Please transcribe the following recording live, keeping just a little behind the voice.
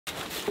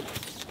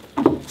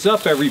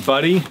What's up,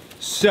 everybody?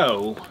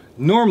 So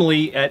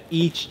normally at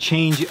each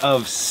change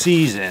of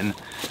season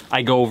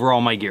I go over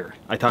all my gear.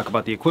 I talk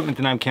about the equipment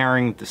that I'm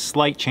carrying, the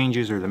slight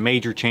changes or the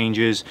major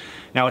changes.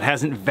 Now it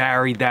hasn't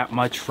varied that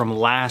much from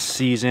last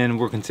season.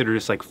 We'll consider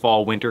this like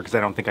fall winter because I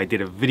don't think I did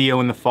a video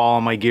in the fall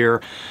on my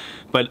gear,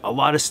 but a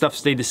lot of stuff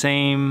stayed the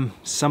same.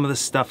 Some of the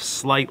stuff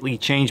slightly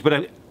changed,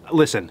 but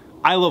listen,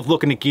 I love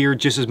looking at gear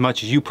just as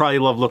much as you probably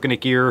love looking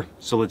at gear,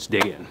 so let's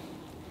dig in.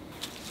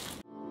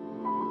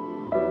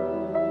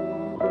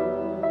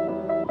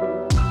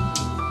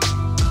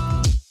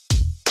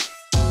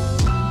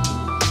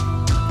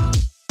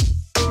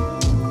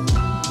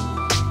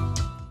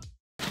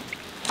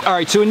 All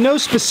right, so in no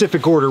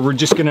specific order,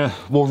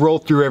 we'll roll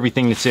through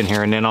everything that's in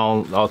here, and then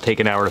I'll take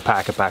an hour to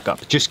pack it back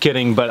up. Just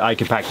kidding, but I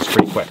can pack this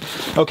pretty quick.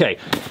 Okay,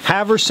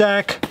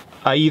 haversack.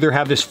 I either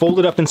have this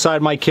folded up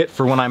inside my kit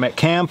for when I'm at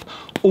camp,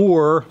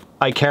 or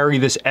I carry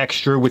this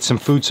extra with some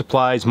food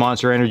supplies,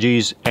 Monster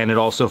Energies, and it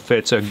also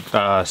fits a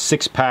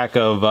 6-pack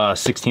of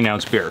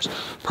 16-ounce beers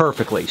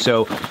perfectly.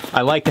 So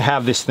I like to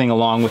have this thing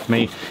along with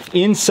me.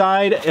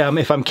 Inside,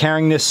 if I'm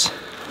carrying this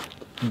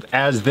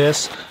as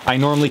this, I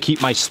normally keep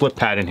my slip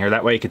pad in here.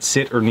 That way I could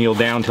sit or kneel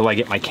down till I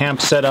get my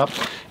camp set up,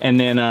 and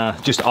then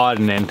just odd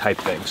and end type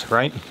things,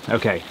 right?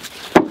 Okay.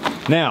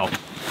 Now,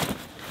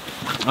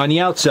 on the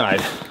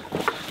outside,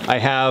 I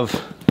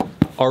have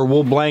our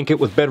wool blanket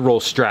with bedroll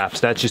straps.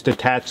 That's just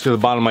attached to the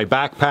bottom of my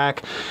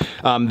backpack.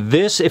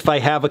 This, if I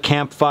have a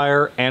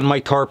campfire and my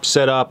tarp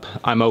set up,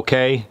 I'm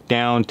okay,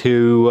 down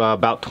to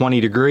about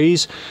 20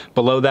 degrees.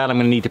 Below that, I'm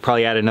gonna need to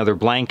probably add another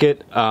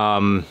blanket.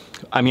 I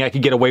mean, I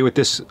could get away with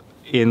this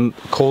in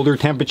colder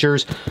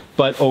temperatures,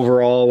 but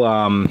overall,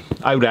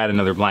 I would add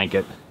another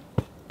blanket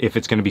if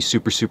it's gonna be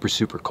super, super,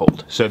 super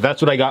cold. So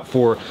that's what I got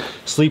for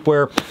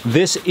sleepwear.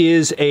 This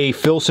is a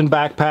Filson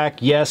backpack.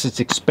 Yes,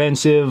 it's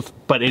expensive,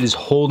 but it is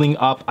holding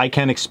up. I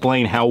can't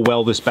explain how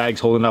well this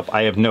bag's holding up.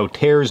 I have no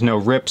tears, no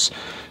rips,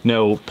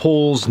 no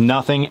pulls,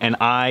 nothing, and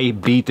I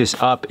beat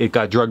this up. It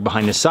got drugged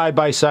behind the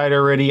side-by-side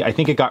already. I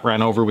think it got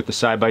ran over with the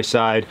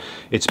side-by-side.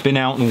 It's been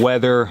out in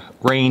weather,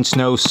 rain,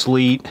 snow,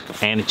 sleet,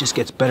 and it just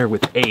gets better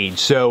with age.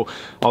 So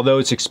although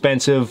it's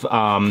expensive,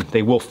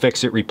 they will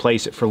fix it,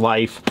 replace it for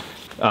life.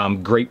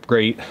 Great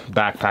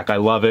backpack. I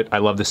love it. I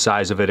love the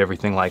size of it,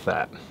 everything like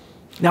that.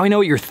 Now I know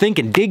what you're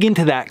thinking. Dig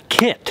into that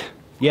kit.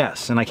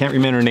 Yes, and I can't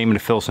remember the name of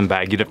the Filson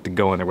bag. You'd have to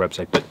go on their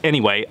website. But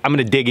anyway, I'm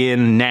gonna dig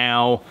in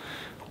now.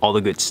 All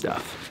the good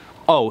stuff.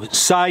 Oh,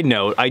 side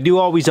note, I do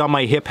always on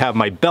my hip have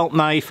my belt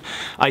knife.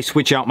 I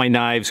switch out my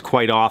knives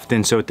quite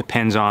often, so it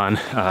depends on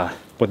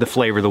what the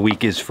flavor of the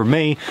week is for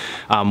me,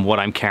 what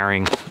I'm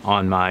carrying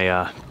on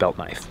my belt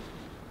knife.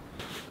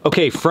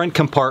 Okay, front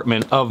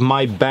compartment of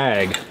my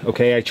bag.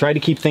 Okay, I try to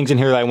keep things in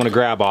here that I want to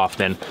grab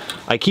often.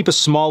 I keep a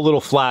small little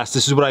flask.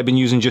 This is what I've been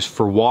using just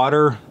for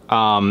water,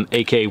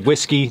 aka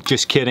whiskey.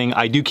 Just kidding.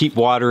 I do keep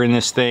water in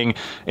this thing.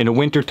 In the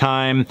winter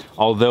time,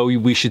 although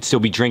we should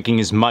still be drinking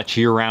as much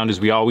year-round as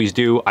we always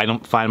do, I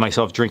don't find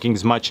myself drinking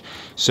as much.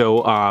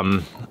 So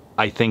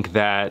I think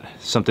that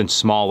something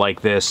small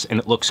like this,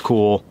 and it looks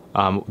cool,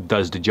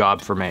 does the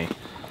job for me.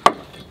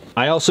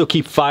 I also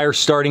keep fire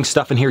starting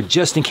stuff in here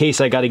just in case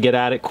I got to get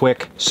at it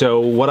quick. So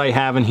what I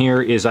have in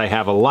here is I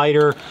have a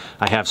lighter,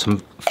 I have some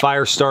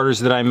fire starters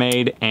that I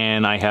made,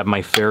 and I have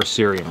my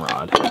ferrocerium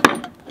rod.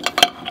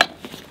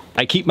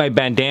 I keep my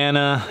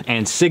bandana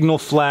and signal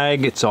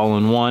flag, it's all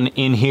in one,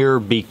 in here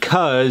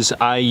because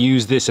I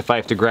use this if I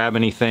have to grab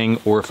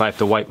anything, or if I have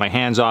to wipe my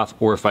hands off,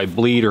 or if I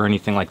bleed or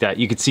anything like that.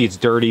 You can see it's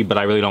dirty, but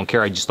I really don't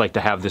care. I just like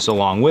to have this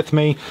along with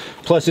me.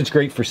 Plus it's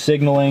great for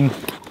signaling.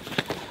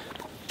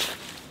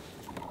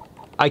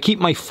 I keep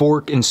my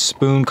fork and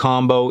spoon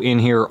combo in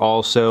here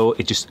also.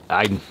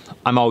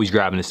 I'm always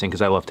grabbing this thing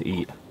because I love to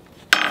eat.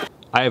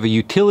 I have a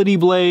utility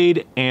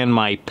blade and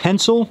my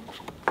pencil.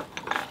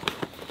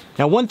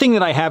 Now, one thing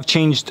that I have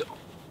changed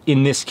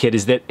in this kit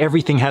is that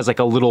everything has like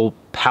a little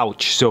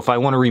pouch. So if I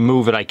want to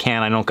remove it, I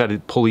can. I don't got to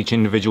pull each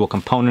individual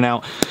component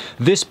out.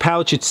 This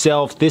pouch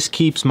itself, this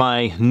keeps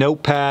my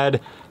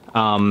notepad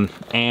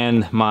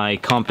and my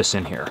compass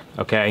in here,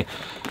 okay?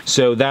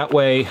 So that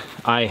way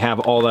I have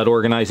all that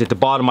organized. At the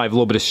bottom I have a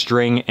little bit of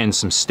string and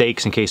some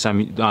stakes in case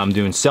I'm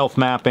doing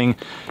self-mapping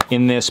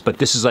in this, but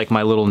this is like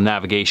my little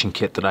navigation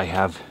kit that I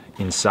have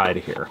inside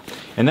of here.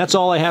 And that's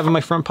all I have in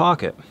my front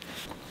pocket.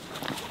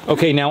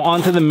 Okay, now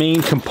onto the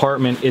main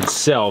compartment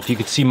itself. You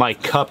can see my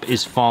cup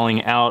is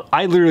falling out.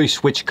 I literally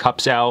switch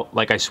cups out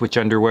like I switch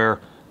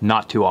underwear.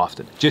 Not too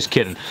often. Just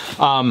kidding.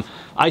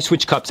 I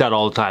switch cups out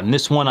all the time.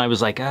 This one I was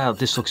like, oh,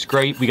 this looks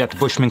great. We got the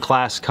Bushman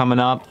class coming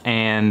up,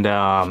 and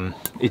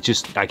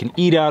I can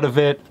eat out of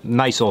it.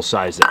 Nice old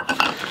size there.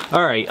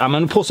 All right, I'm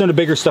gonna pull some of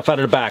the bigger stuff out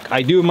of the back.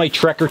 I do have my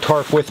Trekker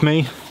tarp with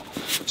me.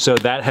 So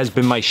that has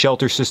been my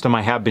shelter system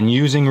I have been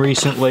using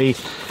recently,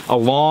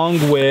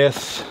 along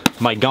with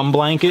my gum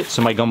blanket.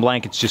 So my gum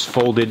blanket's just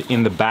folded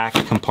in the back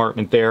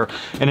compartment there.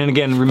 And then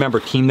again, remember,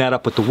 team that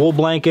up with the wool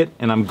blanket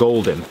and I'm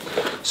golden.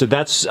 So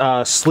that's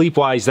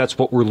sleep-wise, that's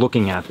what we're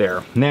looking at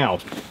there. Now,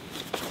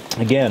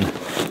 again,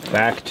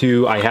 back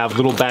to, I have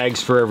little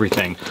bags for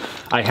everything.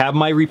 I have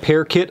my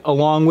repair kit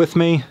along with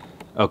me,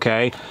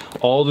 okay?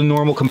 All the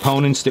normal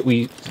components that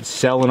we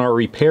sell in our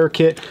repair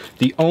kit.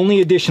 The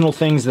only additional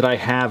things that I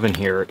have in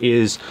here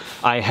is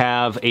I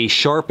have a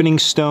sharpening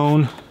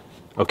stone,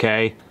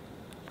 okay?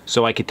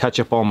 So I could touch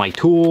up all my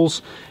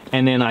tools.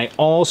 And then I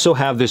also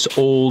have this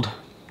old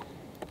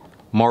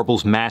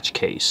marbles match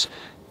case.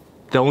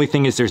 The only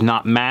thing is there's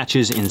not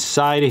matches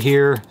inside of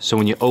here, so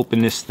when you open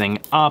this thing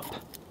up,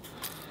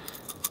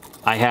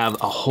 I have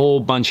a whole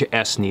bunch of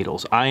S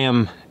needles. I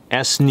am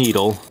S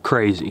needle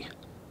crazy.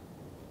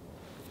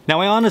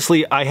 Now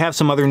I have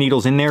some other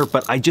needles in there,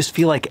 but I just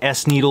feel like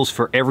S needles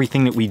for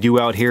everything that we do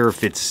out here,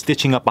 if it's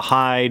stitching up a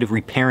hide,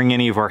 repairing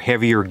any of our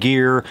heavier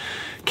gear,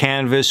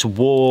 canvas,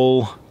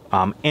 wool,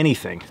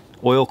 anything,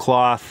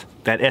 oilcloth,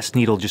 that S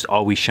needle just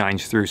always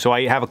shines through. So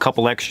I have a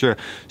couple extra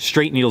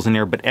straight needles in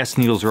there, but S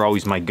needles are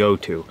always my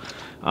go-to.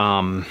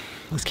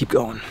 Let's keep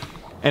going.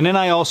 And then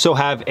I also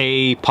have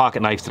a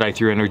pocket knife that I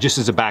threw in there just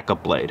as a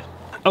backup blade.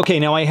 Okay,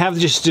 now I have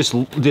just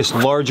this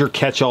larger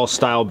catch-all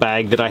style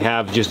bag that I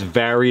have just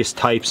various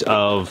types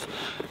of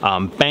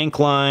bank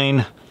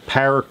line,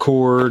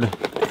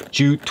 paracord,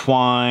 jute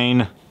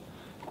twine,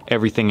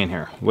 everything in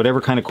here.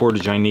 Whatever kind of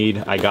cordage I need,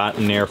 I got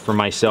in there for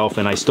myself,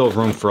 and I still have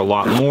room for a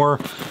lot more,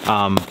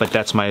 but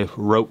that's my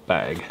rope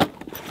bag.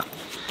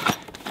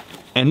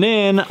 And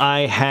then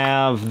I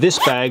have this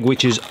bag,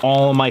 which is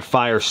all my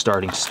fire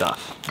starting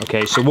stuff.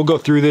 Okay, so we'll go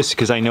through this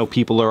because I know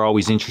people are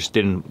always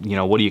interested in, you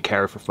know, what do you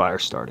carry for fire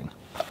starting?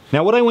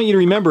 Now what I want you to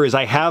remember is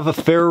I have a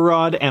ferro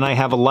rod and I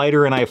have a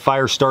lighter and I have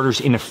fire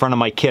starters in the front of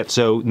my kit.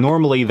 So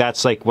normally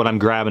that's like what I'm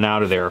grabbing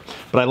out of there.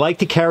 But I like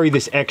to carry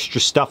this extra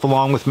stuff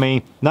along with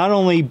me, not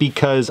only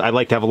because I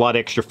like to have a lot of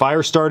extra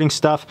fire starting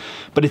stuff,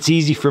 but it's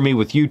easy for me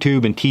with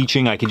YouTube and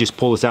teaching. I can just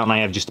pull this out and I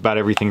have just about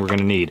everything we're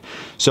gonna need.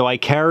 So I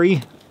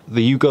carry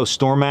the Yuko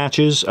storm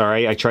matches, all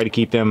right? I try to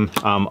keep them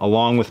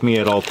along with me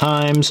at all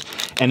times.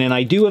 And then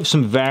I do have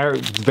some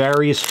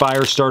various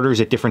fire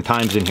starters at different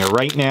times in here.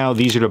 Right now,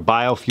 these are the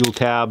biofuel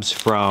tabs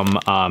from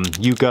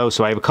Yuko,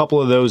 so I have a couple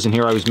of those in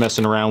here I was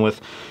messing around with.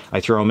 I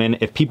throw them in.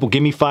 If people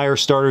give me fire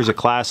starters at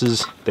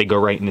classes, they go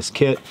right in this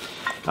kit.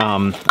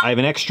 I have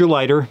an extra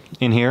lighter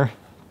in here.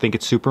 I think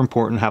it's super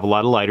important to have a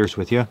lot of lighters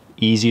with you.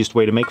 Easiest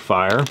way to make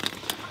fire,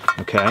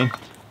 okay?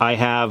 I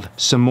have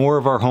some more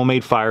of our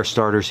homemade fire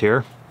starters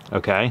here.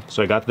 Okay,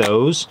 so I got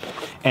those.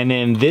 And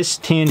then this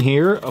tin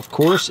here, of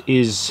course,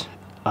 is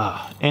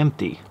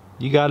empty.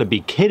 You gotta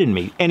be kidding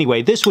me.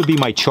 Anyway, this would be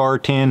my char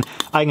tin.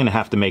 I'm gonna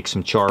have to make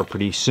some char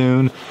pretty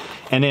soon.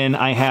 And then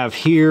I have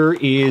here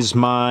is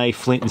my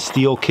flint and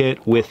steel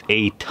kit with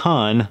a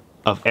ton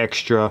of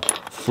extra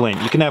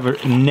flint. You can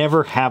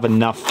never have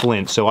enough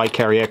flint, so I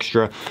carry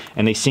extra,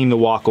 and they seem to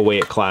walk away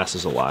at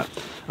classes a lot.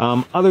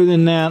 Other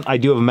than that, I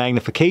do have a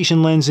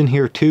magnification lens in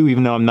here too,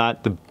 even though I'm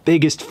not the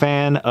biggest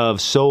fan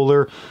of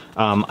solar.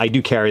 I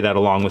do carry that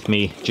along with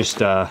me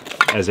just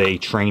as a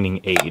training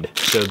aid.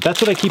 So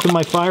that's what I keep in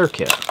my fire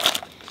kit.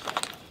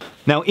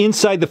 Now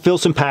inside the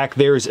Filson pack,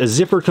 there's a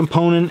zipper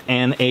component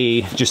and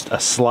just a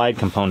slide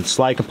component.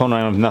 Slide component,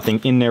 I don't have nothing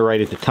in there right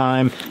at the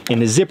time. In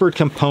the zippered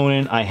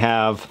component, I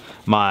have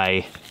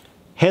my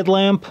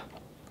headlamp,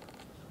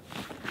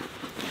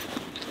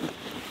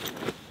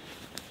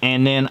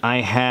 and then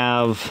I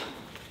have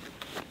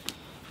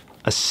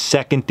a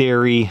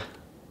secondary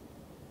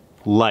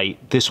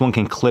light. This one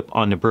can clip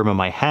on the brim of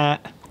my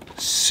hat.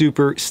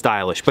 Super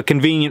stylish, but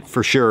convenient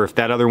for sure. If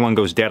that other one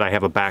goes dead, I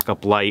have a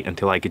backup light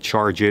until I could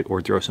charge it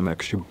or throw some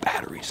extra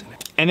batteries in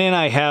it. And then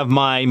I have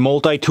my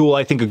multi-tool.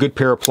 I think a good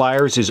pair of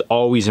pliers is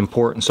always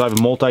important. So I have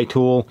a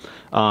multi-tool.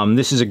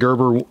 This is a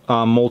Gerber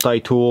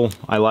multi-tool.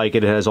 I like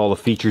it. It has all the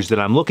features that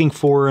I'm looking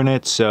for in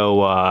it.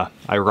 So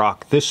I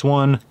rock this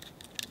one.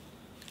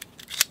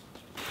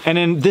 And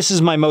then this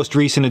is my most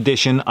recent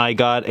addition. I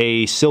got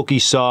a silky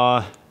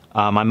saw.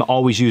 I'm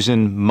always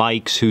using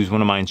Mike's, who's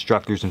one of my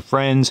instructors and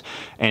friends,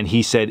 and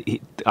he said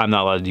I'm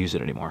not allowed to use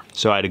it anymore.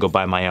 So I had to go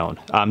buy my own.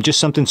 Just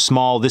something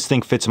small. This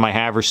thing fits in my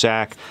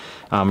haversack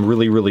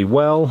really, really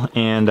well,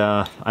 and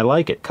I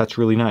like it. Cuts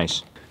really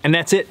nice. And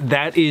that's it.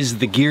 That is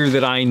the gear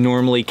that I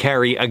normally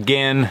carry.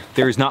 Again,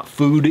 there's not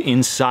food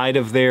inside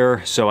of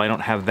there, so I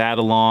don't have that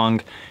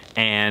along.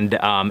 And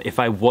if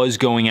I was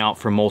going out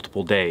for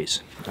multiple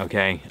days,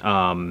 okay,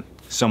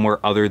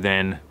 somewhere other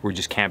than we're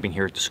just camping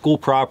here at the school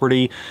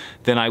property,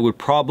 then I would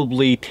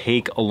probably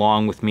take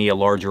along with me a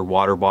larger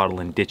water bottle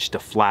and ditch the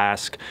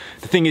flask.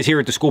 The thing is, here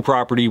at the school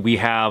property, we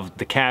have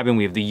the cabin,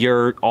 we have the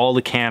yurt, all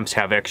the camps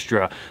have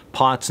extra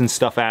pots and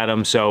stuff at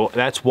them, so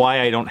that's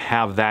why I don't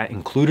have that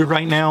included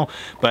right now.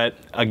 But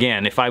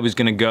again, if I was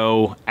gonna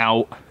go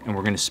out and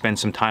we're gonna spend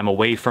some time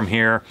away from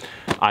here,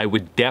 I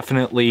would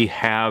definitely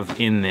have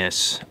in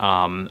this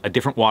a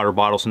different water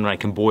bottle, something I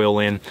can boil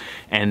in,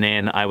 and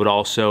then I would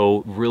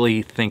also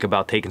really think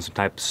about taking some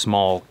type of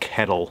small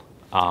kettle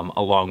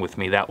along with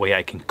me. That way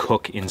I can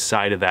cook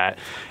inside of that.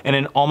 And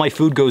then all my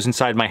food goes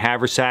inside my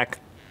haversack.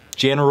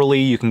 Generally,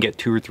 you can get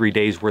 2 or 3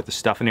 days worth of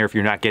stuff in there if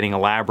you're not getting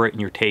elaborate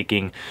and you're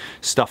taking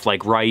stuff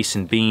like rice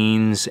and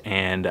beans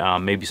and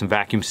maybe some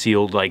vacuum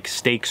sealed like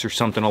steaks or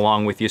something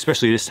along with you.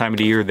 Especially this time of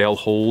the year, they'll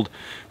hold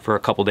for a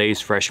couple days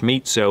fresh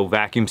meat, so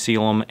vacuum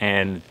seal them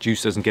and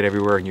juice doesn't get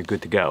everywhere and you're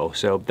good to go.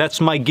 So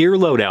that's my gear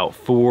loadout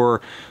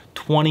for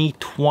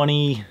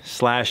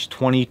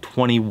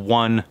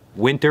 2020/2021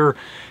 winter.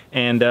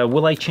 And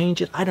will I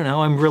change it? I don't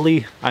know. I'm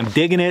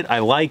digging it. I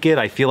like it.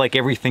 I feel like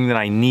everything that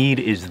I need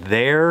is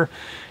there.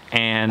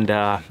 And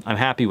I'm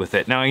happy with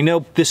it. Now, I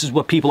know this is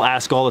what people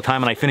ask all the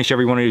time, and I finish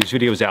every one of these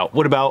videos out.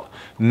 What about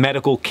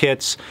medical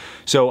kits?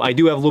 So I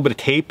do have a little bit of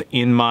tape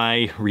in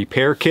my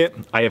repair kit.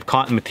 I have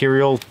cotton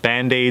material,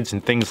 Band-Aids,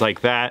 and things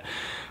like that.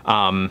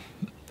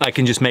 I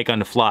can just make on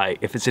the fly.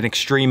 If it's an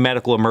extreme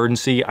medical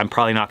emergency, I'm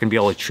probably not gonna be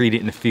able to treat it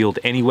in the field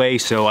anyway,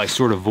 so I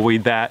sort of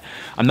avoid that.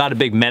 I'm not a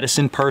big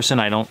medicine person.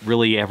 I don't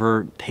really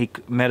ever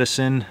take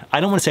medicine.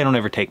 I don't wanna say I don't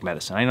ever take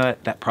medicine. I know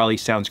that probably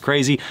sounds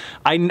crazy.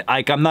 I'm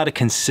not a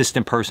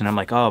consistent person. I'm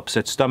like, oh,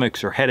 upset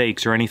stomachs or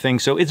headaches or anything.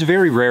 So it's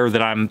very rare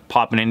that I'm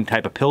popping any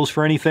type of pills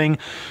for anything.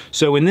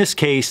 So in this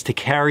case, to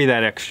carry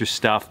that extra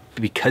stuff,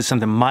 because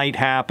something might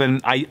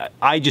happen,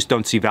 I just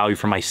don't see value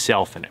for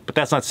myself in it. But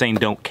that's not saying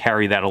don't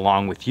carry that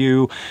along with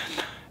you.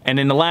 And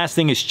then the last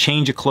thing is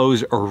change of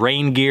clothes or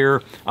rain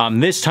gear.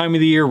 This time of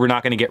the year, we're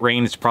not gonna get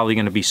rain. It's probably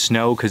gonna be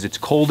snow because it's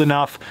cold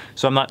enough.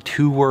 So I'm not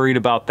too worried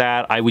about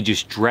that. I would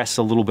just dress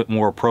a little bit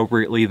more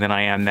appropriately than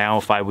I am now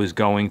if I was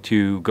going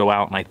to go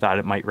out and I thought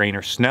it might rain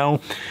or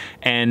snow.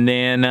 And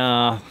then,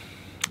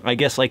 I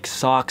guess like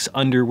socks,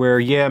 underwear,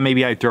 yeah,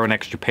 maybe I'd throw an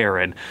extra pair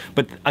in.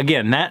 But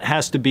again, that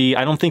has to be,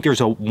 I don't think there's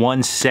a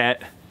one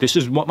set, this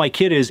is what my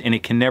kit is and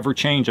it can never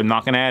change. I'm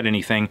not gonna add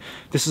anything.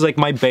 This is like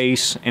my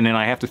base and then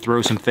I have to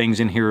throw some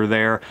things in here or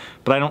there,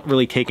 but I don't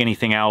really take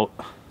anything out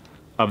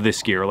of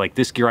this gear. Like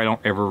this gear I don't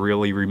ever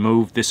really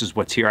remove. This is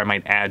what's here, I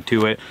might add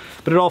to it,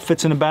 but it all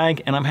fits in a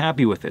bag and I'm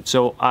happy with it.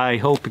 So I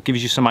hope it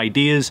gives you some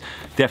ideas.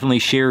 Definitely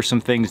share some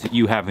things that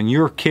you have in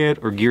your kit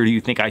or gear that you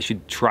think I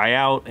should try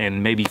out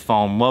and maybe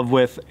fall in love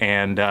with,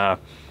 and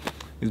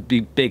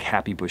be big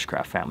happy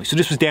Bushcraft family. So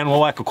this was Dan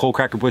Wolak of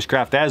Coalcracker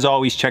Bushcraft. As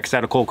always, check us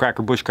out at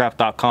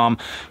coalcrackerbushcraft.com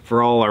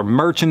for all our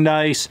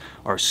merchandise,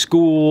 our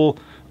school,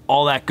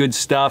 all that good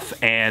stuff.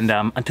 And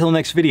until the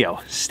next video,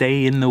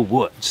 stay in the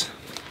woods.